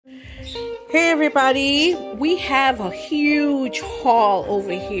Hey everybody, we have a huge haul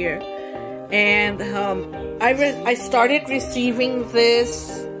over here, and I started receiving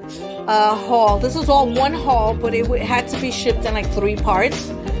this haul. This is all one haul, but it had to be shipped in like 3 parts.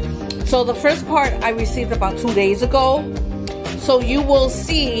 So the first part I received about 2 days ago. So you will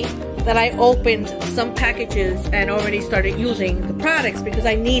see that I opened some packages and already started using the products because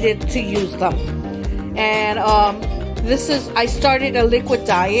I needed to use them. And I started a liquid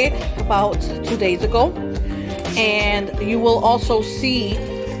diet about 2 days ago, and you will also see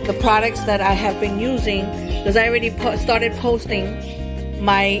the products that I have been using because I already started posting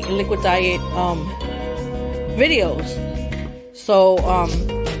my liquid diet videos. So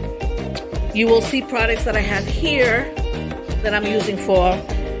you will see products that I have here that I'm using for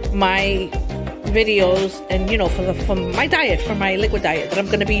my videos, and you know, for my diet, for my liquid diet that I'm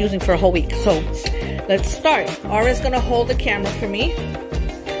going to be using for a whole week. So let's start. Aura's going to hold the camera for me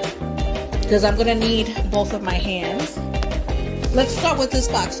because I'm going to need both of my hands. Let's start with this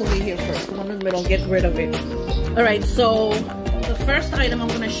box over here first, the one in the middle, get rid of it. Alright, so the first item I'm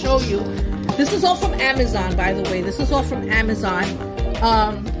going to show you, this is all from Amazon, by the way. This is all from Amazon.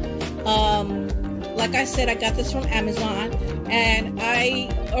 Like I said, I got this from Amazon, and I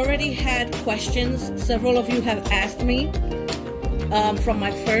already had questions. Several of you have asked me from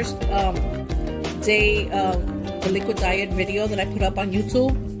my first day the liquid diet video that I put up on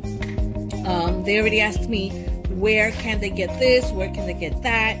YouTube. They already asked me, where can they get this, where can they get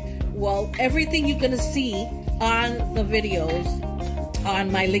that? Well, everything you're gonna see on the videos,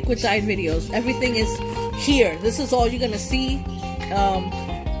 on my liquid diet videos, everything is here. This is all you're gonna see.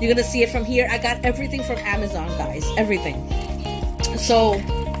 You're gonna see it from here. I got everything from Amazon, guys, everything. So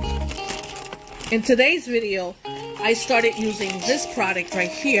in today's video, I started using this product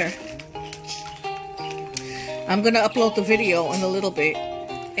right here. I'm gonna upload the video in a little bit,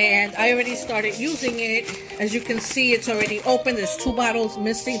 and I already started using it. As you can see, it's already open. There's 2 bottles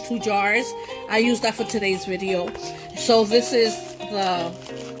missing, 2 jars. I used that for today's video. So this is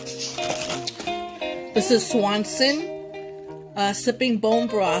Swanson sipping bone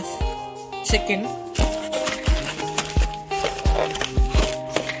broth chicken,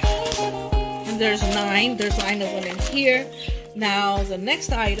 and there's 9 of them in here. Now the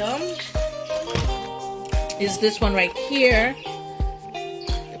next item is this one right here,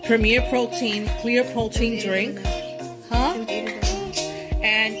 Premier Protein Clear Protein Drink.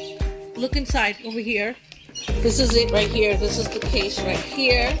 And look inside over here. This is it right here. This is the case right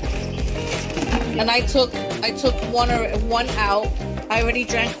here. And I took one out. I already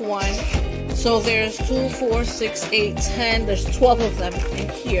drank 1. So there's 2, 4, 6, 8, 10. There's 12 of them in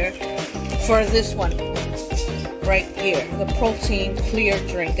here for this one right here, the Protein Clear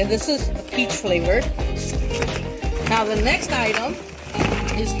Drink. And this is the peach flavored. Now the next item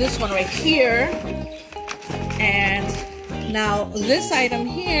is this one right here. And now this item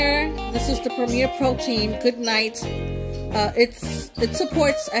here, this is the Premier Protein Good Night. It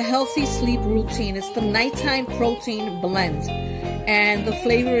supports a healthy sleep routine. It's the nighttime protein blend, and the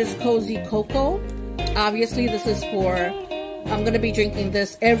flavor is cozy cocoa. Obviously, this is for, I'm gonna be drinking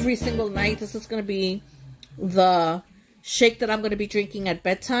this every single night. This is gonna be the shake that I'm gonna be drinking at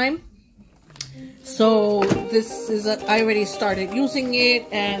bedtime. So this is I already started using it,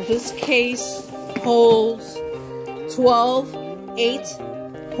 and this case holds 12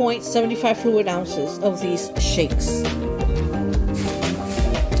 8.75 fluid ounces of these shakes.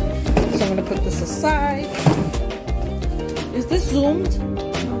 So I'm gonna put this aside. Is this zoomed?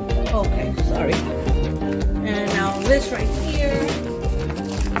 Okay, sorry. And now this right here,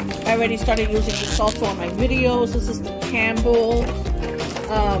 I already started using this also on my videos. This is the Campbell.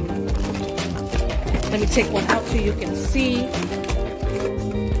 Let me take one out so you can see.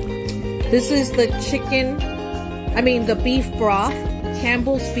 This is the the beef broth,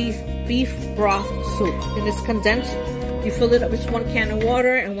 Campbell's beef broth soup. And it's condensed. You fill it up. It's 1 can of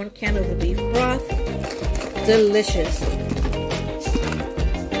water and 1 can of the beef broth. Delicious.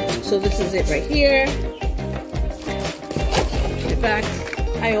 So this is it right here. Put it back.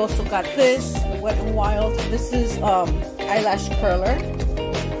 I also got this, the Wet n Wild. This is eyelash curler.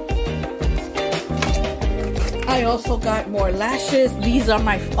 I also got more lashes. These are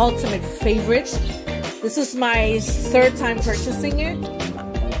my ultimate favorites. This is my 3rd time purchasing it.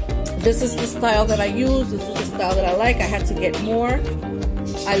 This is the style that I use. This is the style that I like. I had to get more.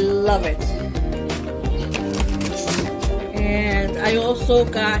 I love it. And I also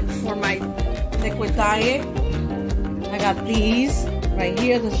got, for my liquid diet, I got these right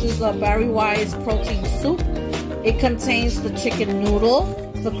here. This is the Barry Wise protein soup. It contains the chicken noodle,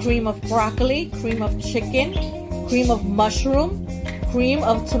 the cream of broccoli, cream of chicken, cream of mushroom, cream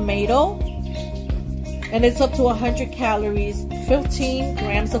of tomato, and it's up to 100 calories, 15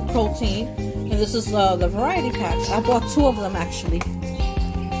 grams of protein, and this is the variety pack. I bought 2 of them actually.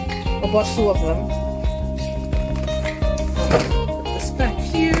 I bought 2 of them. Put this back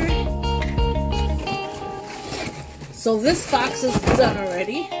here. So this box is done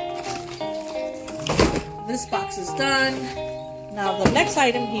already. This box is done. Now the next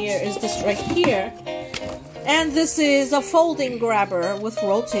item here is this right here. And this is a folding grabber with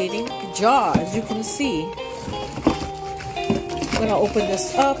rotating jaw, as you can see. I'm gonna open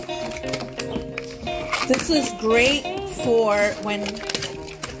this up. This is great for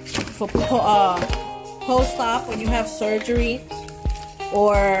post-op, when you have surgery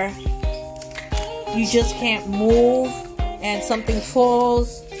or you just can't move and something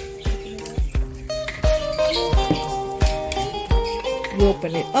falls. You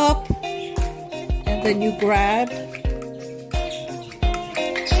open it up and then you grab.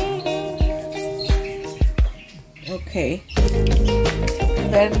 Okay.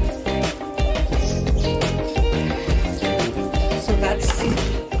 And then so that's, I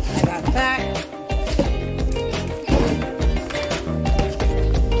got that.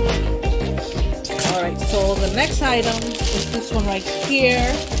 Alright, so the next item is this one right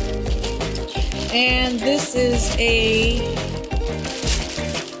here. And this is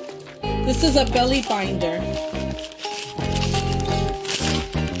a belly binder.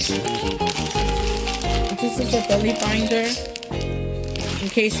 This is a belly binder in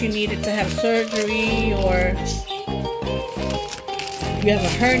case you needed to have surgery or you have a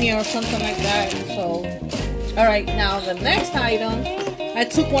hernia or something like that. So, alright, now the next item, I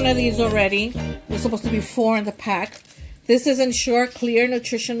took one of these already. There's supposed to be 4 in the pack. This is Ensure Clear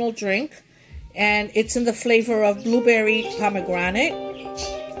Nutritional Drink, and it's in the flavor of blueberry pomegranate.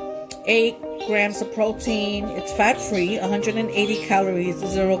 8 grams of protein. It's fat-free, 180 calories,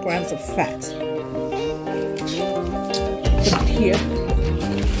 0 grams of fat. Put it here.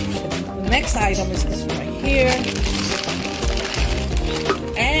 The next item is this one right here.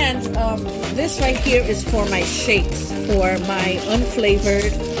 And this right here is for my shakes, for my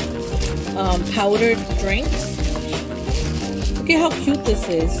unflavored powdered drinks. Look at how cute this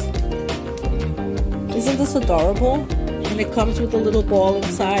is. Isn't this adorable? And it comes with a little ball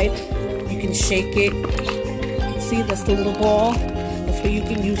inside. You can shake it. See, that's the little ball. That's what you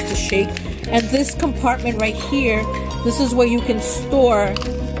can use to shake. And this compartment right here, this is where you can store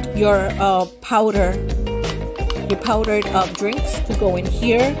your powdered drinks to go in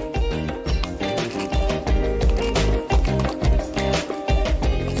here.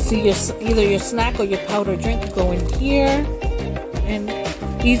 See, either your snack or your powdered drink to go in here. And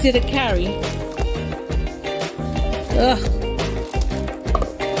easy to carry. Ugh.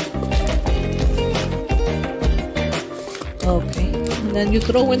 Okay, and then you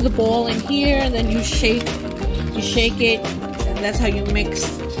throw in the ball in here, and then you shake it, and that's how you mix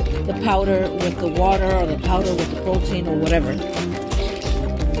the powder with the water, or the powder with the protein, or whatever.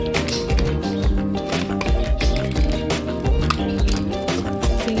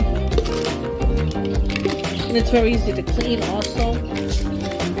 See? And it's very easy to clean also.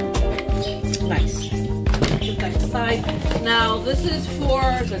 Nice. Put that aside. Now this is for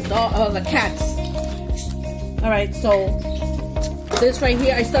the cats. Alright, so this right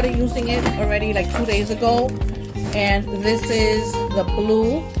here, I started using it already like 2 days ago. And this is the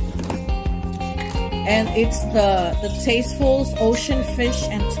blue. And it's the Tastefuls Ocean Fish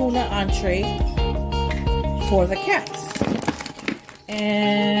and Tuna Entree for the cats.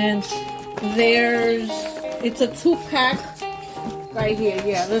 And it's a 2-pack right here.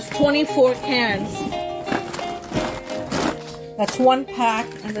 Yeah, there's 24 cans. That's 1 pack,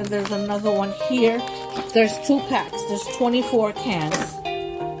 and then there's another one here. There's 2 packs. There's 24 cans.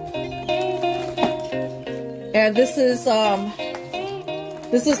 And this is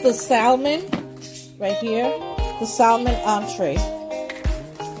the salmon right here. The salmon entree.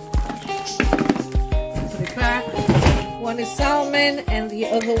 Put it back. One is salmon, and the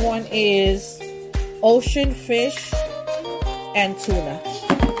other one is ocean fish and tuna.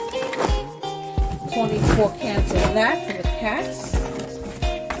 24 cans of that for the cats.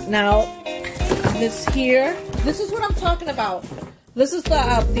 Now, this here, this is what I'm talking about. This is the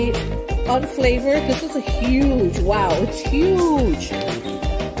unflavored. This is a huge, wow, it's huge.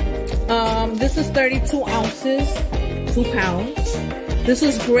 This is 32 ounces, 2 pounds. This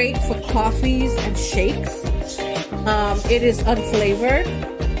is great for coffees and shakes. It is unflavored,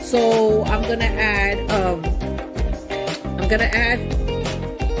 so I'm gonna add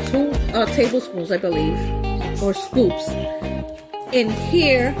 2 tablespoons, I believe, or scoops in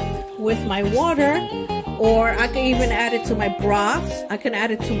here with my water, or I can even add it to my broths. I can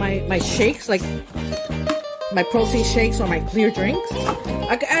add it to my shakes, like my protein shakes or my clear drinks.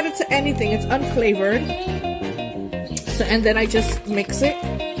 I can add it to anything. It's unflavored. So, and then I just mix it.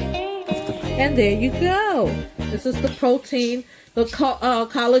 And there you go. This is the protein, the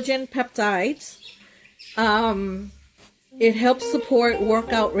collagen peptides. It helps support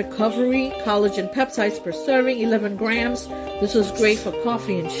workout recovery. Collagen peptides per serving, 11 grams. This is great for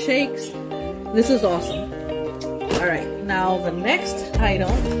coffee and shakes. This is awesome. All right, now the next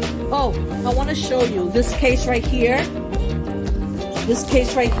item. Oh, I want to show you this case right here. This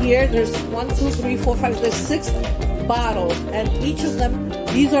case right here, there's 1, 2, 3, 4, 5, there's 6 bottles, and each of them,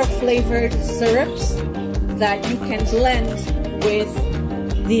 these are flavored syrups that you can blend with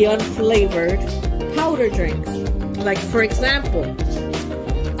the unflavored powder drinks. Like for example,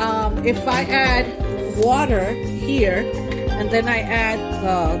 if I add water here, and then I add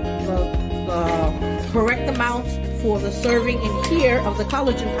the correct amount for the serving in here of the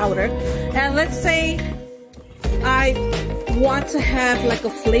collagen powder, and let's say I want to have like a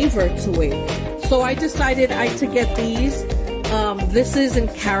flavor to it, so I decided to get these. This is in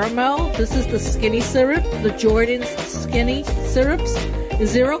caramel. This is the skinny syrup, the Jordan's skinny syrups.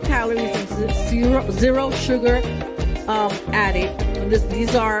 0 calories and zero sugar added.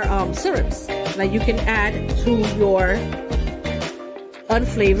 These are syrups that you can add to your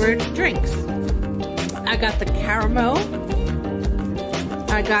unflavored drinks. I got the caramel.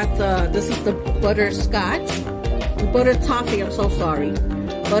 I got this is the butterscotch, the butter toffee, I'm so sorry.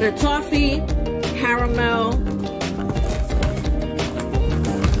 Butter toffee, caramel,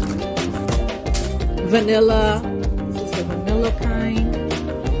 vanilla. This is the vanilla kind.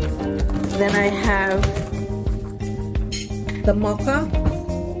 Then I have the mocha.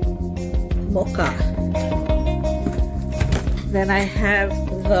 Then I have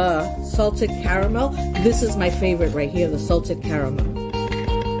the salted caramel. This is my favorite right here, the salted caramel.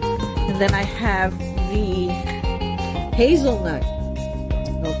 And then I have the hazelnut.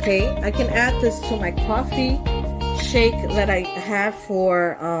 Okay, I can add this to my coffee shake that I have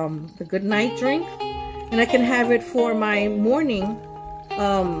for the good night drink, and I can have it for my morning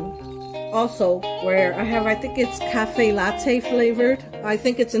also, where I have, I think it's cafe latte flavored. I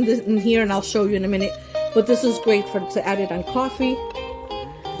think it's in here, and I'll show you in a minute. But this is great to add it on coffee.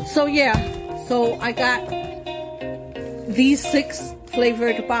 So yeah, so I got these 6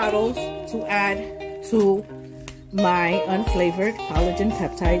 flavored bottles to add to my unflavored collagen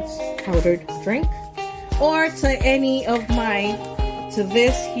peptides powdered drink, or to any of to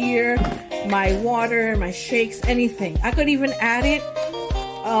this here, my water, my shakes, anything. I could even add it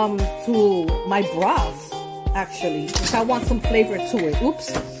to my broths, actually, if I want some flavor to it.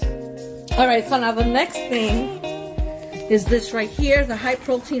 Oops. All right, so now the next thing is this right here, the high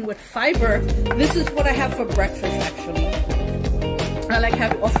protein with fiber. This is what I have for breakfast, actually. I like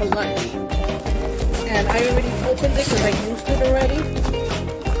have it off for lunch. And I already opened it because I used it already.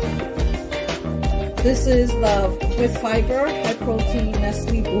 This is the with fiber, high protein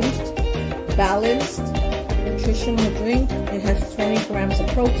Nestle Boost balanced nutritional drink. It has 20 grams of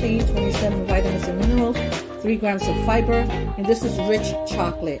protein, 27 vitamins and minerals, 3 grams of fiber, and this is rich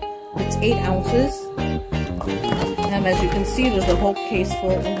chocolate. It's 8 ounces. And as you can see, there's a whole case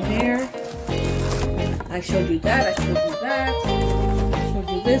full in there. I showed you that, I showed you that, I showed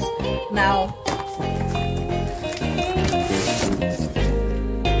you this. Now,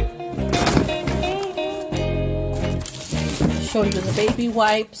 show you the baby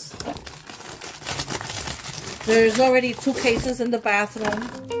wipes. There's already 2 cases in the bathroom.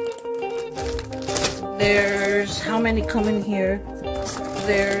 There's, how many come in here?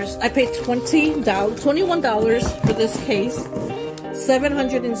 I paid $21 for this case.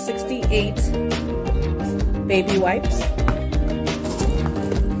 768 baby wipes.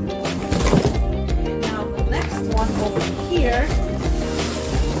 Now the next one over here.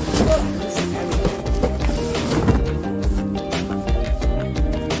 Oh, this is heavy.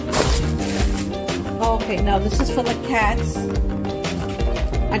 Okay, now this is for the cats.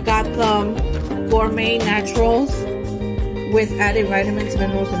 I got them Gourmet Naturals with added vitamins,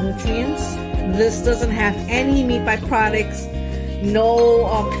 minerals, and nutrients. This doesn't have any meat byproducts, no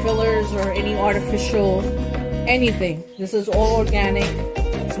fillers or any artificial anything. This is all organic,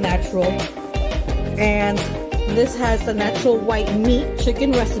 it's natural. And this has the natural white meat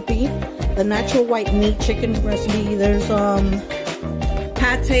chicken recipe. The natural white meat chicken recipe. There's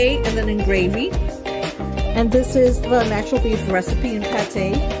pate and then in gravy. And this is the natural beef recipe in pate.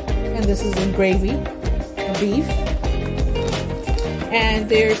 And this is in gravy, beef. And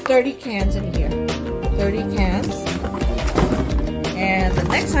there's 30 cans in here. 30 cans. And the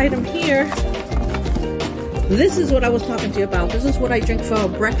next item here This is what I was talking to you about. This is what I drink for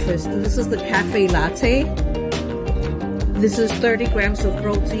breakfast. This is the cafe latte. This is 30 grams of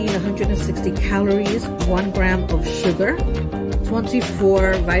protein, 160 calories, 1 gram of sugar,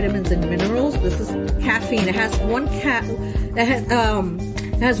 24 vitamins and minerals. This is caffeine. It has one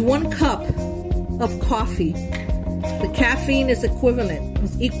cup of coffee. The caffeine is equivalent.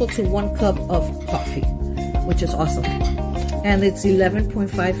 It's equal to 1 cup of coffee, which is awesome. And it's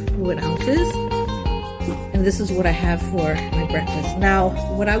 11.5 fluid ounces. And this is what I have for my breakfast. Now,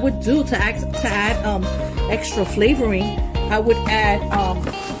 what I would do to add extra flavoring, I would add,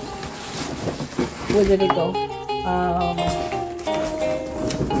 where did it go?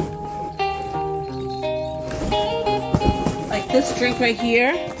 Like this drink right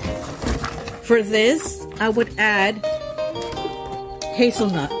here. For this, I would add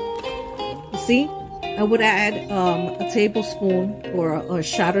hazelnut. You see? I would add a tablespoon or a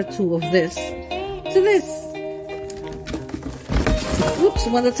shot or two of this to this. Oops,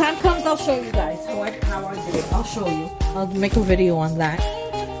 when the time comes, I'll show you guys how I did it. I'll show you. I'll make a video on that.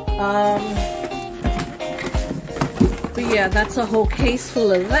 But yeah, that's a whole case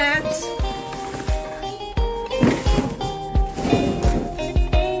full of that.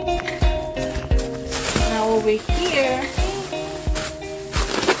 Now over here,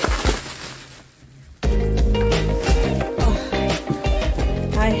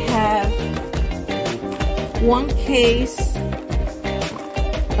 I have 1 case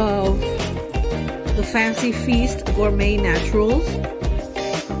of the Fancy Feast Gourmet Naturals,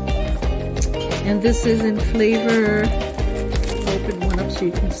 and this is in flavor. Open one up so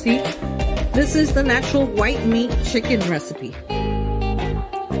you can see. This is the natural white meat chicken recipe.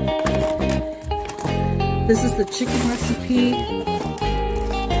 This is the chicken recipe.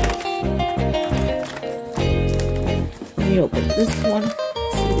 Let me open this one.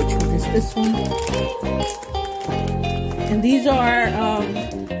 See which one is this one. And these are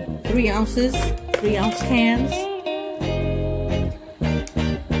 3 ounces, 3-ounce cans.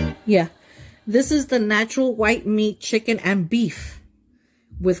 Yeah, this is the natural white meat chicken and beef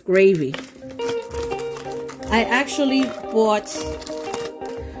with gravy. I actually bought,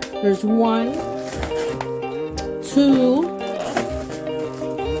 there's 1, 2,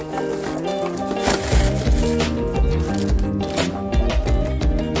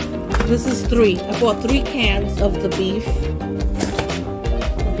 this is 3. I bought 3 cans of the beef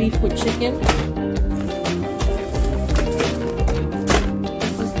with chicken.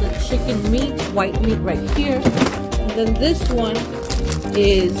 This is the chicken meat, white meat right here. And then this one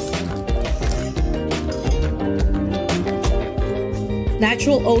is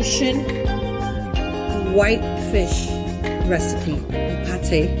Natural Ocean white fish recipe,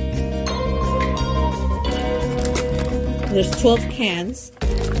 pate. There's 12 cans.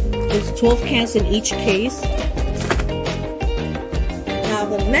 There's 12 cans in each case. Now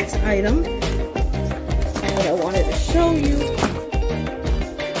the next item that I wanted to show you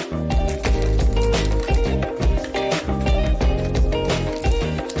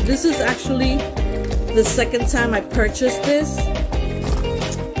this is actually the second time I purchased this.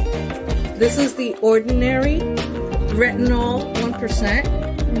 This is the Ordinary Retinol 1%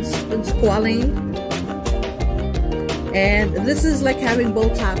 in squalane. And this is like having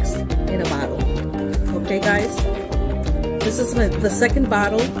Botox in a bottle. Okay, guys? This is the second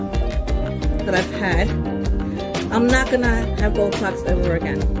bottle that I've had. I'm not gonna have Botox ever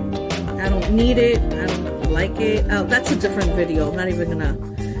again. I don't need it. I don't like it. That's a different video. I'm not even gonna.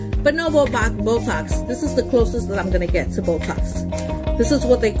 But no Botox. This is the closest that I'm gonna get to Botox. This is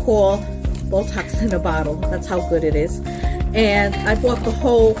what they call Botox in a bottle. That's how good it is. And I bought the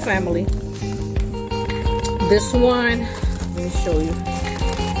whole family. This one, let me show you.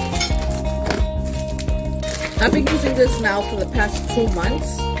 I've been using this now for the past 2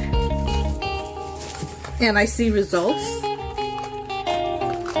 months. And I see results.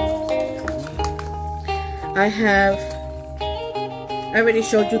 I already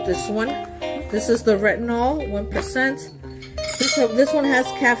showed you this one. This is the Retinol 1%. This one has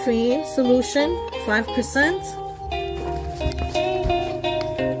caffeine solution, 5%.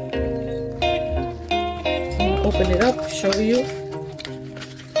 Open it up, show you.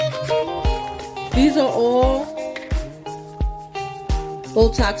 These are all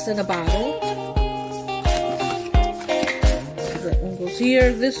Botox in a bottle. That one goes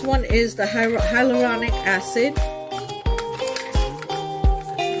here. This one is the hyaluronic acid.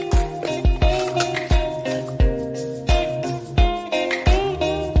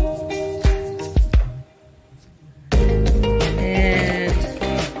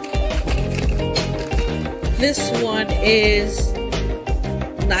 This one is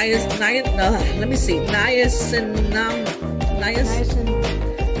let me see, niacinamide,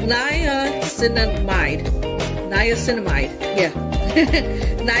 yeah.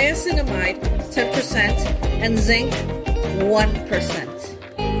 Niacinamide 10% and zinc 1%.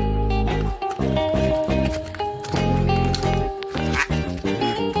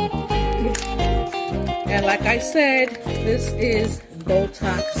 And like I said, this is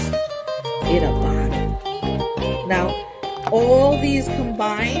Botox in a bottle. Now, all these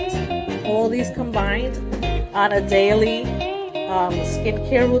combined on a daily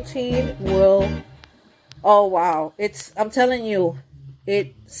skincare routine will, oh wow, I'm telling you,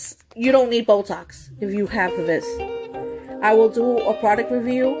 you don't need Botox if you have this. I will do a product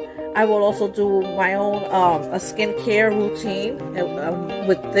review. I will also do my own a skincare routine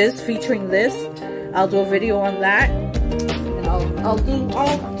with this, featuring this. I'll do a video on that, and I'll do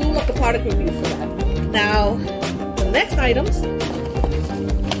like a product review for that. Now, the next items,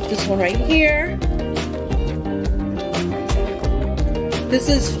 this one right here. This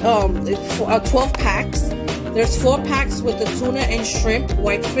is 12 packs. There's 4 packs with the tuna and shrimp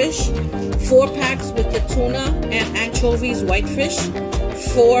whitefish, 4 packs with the tuna and anchovies whitefish,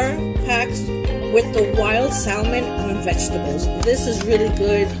 4 packs with the wild salmon and vegetables. This is really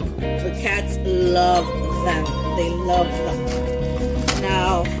good. The cats love them. They love them.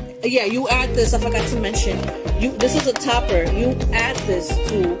 Now, yeah, you add this. I forgot to mention. This is a topper. You add this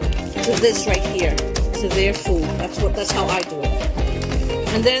to this right here, to their food. That's how I do it.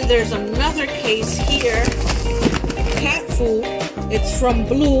 And then there's another case here. Cat food. It's from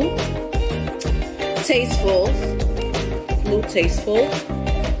Blue Tastefuls. Blue Tastefuls.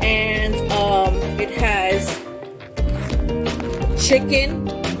 And it has chicken,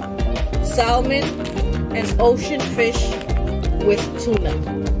 salmon, and ocean fish with tuna.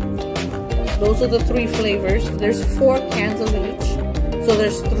 Those are the 3 flavors. There's 4 cans of each. So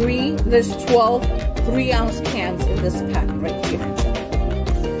there's 12 3-ounce cans in this pack right here.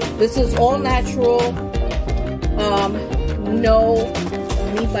 This is all natural, no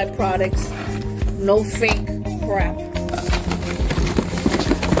meat byproducts, no fake crap.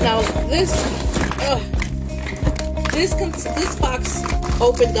 Now this box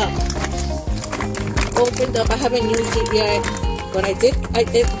opened up. I haven't used it yet, but I did.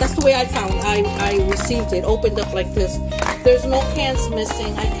 That's the way I found. I received it. Opened up like this. There's no cans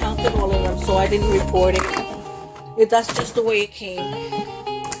missing. I counted all of them, so I didn't report it. That's just the way it came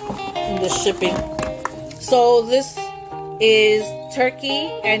in the shipping. So this is turkey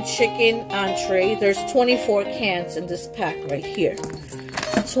and chicken entree. There's 24 cans in this pack right here.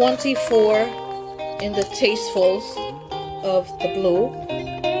 24 in the Tastefuls of the Blue.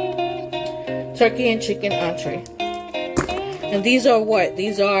 Turkey and chicken entree. And these are what?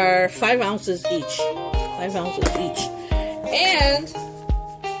 These are 5 ounces each. 5 ounces each. And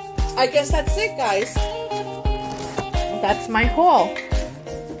I guess that's it, guys. That's my haul.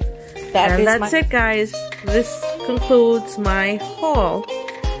 That's it, guys. This concludes my haul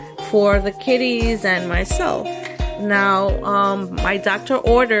for the kitties and myself. Now, my doctor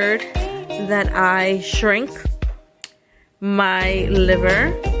ordered that I shrink my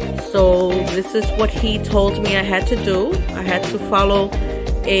liver. So this is what he told me I had to do. I had to follow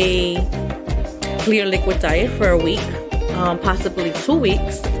a clear liquid diet for a week, possibly 2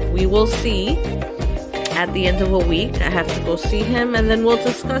 weeks. We will see at the end of a week. I have to go see him, and then we'll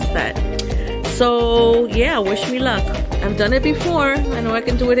discuss that. So yeah, wish me luck. I've done it before. I know I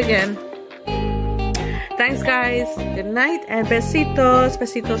can do it again. Thanks, guys. Good night and besitos,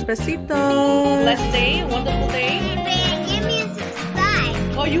 besitos, besitos. Blessed day, wonderful day. Give me a subscribe.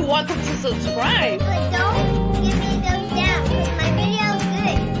 Oh, you want them to subscribe?